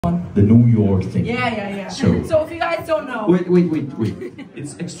one. The New York thing. Yeah. So if you guys don't know. Wait.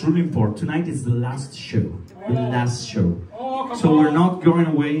 It's extremely important. Tonight is the last show. The last show. So we're not going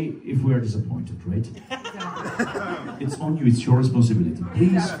away if we are disappointed, right? It's on you. It's your responsibility.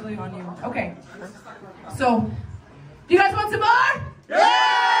 Please. It's absolutely on you. Okay. So, do you guys want some more? Yeah!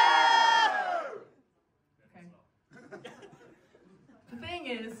 Okay. The thing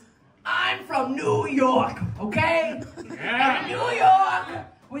is, I'm from New York, okay? And in New York,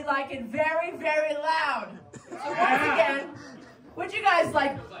 we like it very, very loud. So once again, would you guys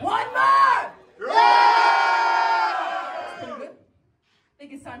like one more? That's pretty good. I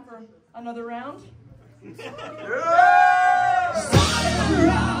think it's time for another round. Yeah!